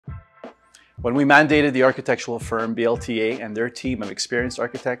When we mandated the architectural firm BLTA and their team of experienced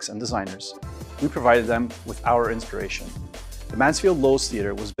architects and designers, we provided them with our inspiration. The Mansfield Lowe's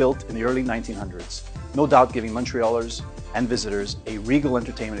Theatre was built in the early 1900s, no doubt giving Montrealers and visitors a regal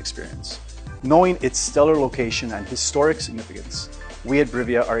entertainment experience. Knowing its stellar location and historic significance, we at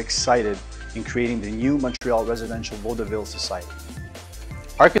Brivia are excited in creating the new Montreal Residential Vaudeville Society.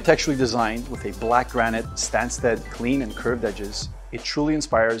 Architecturally designed with a black granite, Stansted clean and curved edges, it truly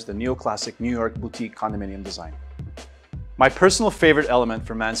inspires the neoclassic New York boutique condominium design. My personal favorite element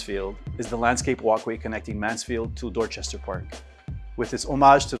for Mansfield is the landscape walkway connecting Mansfield to Dorchester Park. With its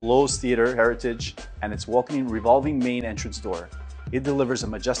homage to Lowe's Theatre heritage and its welcoming revolving main entrance door, it delivers a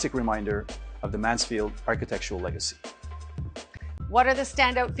majestic reminder of the Mansfield architectural legacy. What are the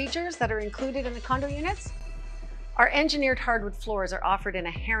standout features that are included in the condo units? Our engineered hardwood floors are offered in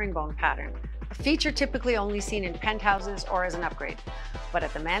a herringbone pattern, a feature typically only seen in penthouses or as an upgrade. But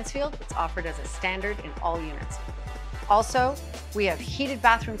at the Mansfield, it's offered as a standard in all units. Also, we have heated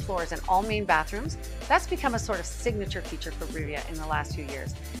bathroom floors in all main bathrooms. That's become a sort of signature feature for Brivia in the last few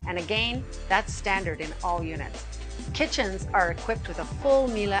years. And again, that's standard in all units. Kitchens are equipped with a full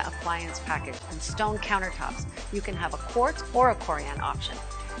Miele appliance package and stone countertops. You can have a quartz or a Corian option.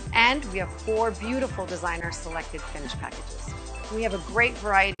 And we have 4 beautiful designer selected finish packages. We have a great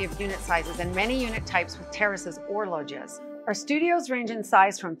variety of unit sizes and many unit types with terraces or loggias. Our studios range in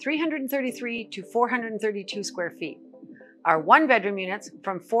size from 333 to 432 square feet. Our 1-bedroom units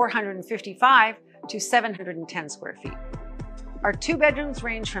from 455 to 710 square feet. Our 2 bedrooms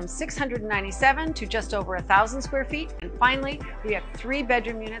range from 697 to just over 1,000 square feet. And finally, we have 3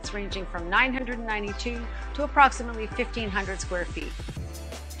 bedroom units ranging from 992 to approximately 1,500 square feet.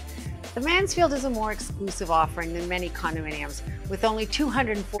 The Mansfield is a more exclusive offering than many condominiums. With only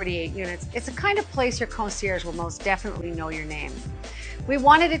 248 units, it's a kind of place your concierge will most definitely know your name. We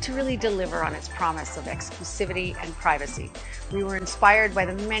wanted it to really deliver on its promise of exclusivity and privacy. We were inspired by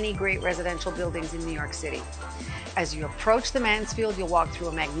the many great residential buildings in New York City. As you approach the Mansfield, you'll walk through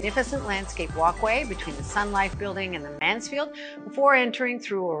a magnificent landscape walkway between the Sun Life building and the Mansfield before entering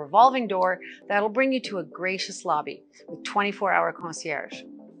through a revolving door that'll bring you to a gracious lobby with 24-hour concierge.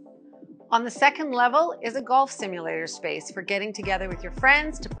 On the second level is a golf simulator space for getting together with your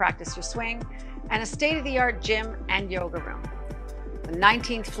friends to practice your swing, and a state-of-the-art gym and yoga room. The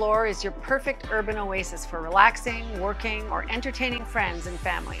 19th floor is your perfect urban oasis for relaxing, working, or entertaining friends and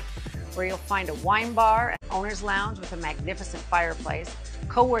family, where you'll find a wine bar, an owner's lounge with a magnificent fireplace,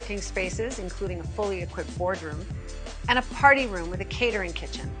 co-working spaces including a fully equipped boardroom, and a party room with a catering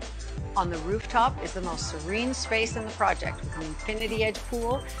kitchen. On the rooftop is the most serene space in the project with an infinity edge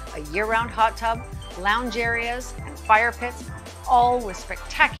pool, a year-round hot tub, lounge areas, and fire pits, all with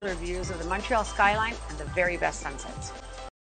spectacular views of the Montreal skyline and the very best sunsets.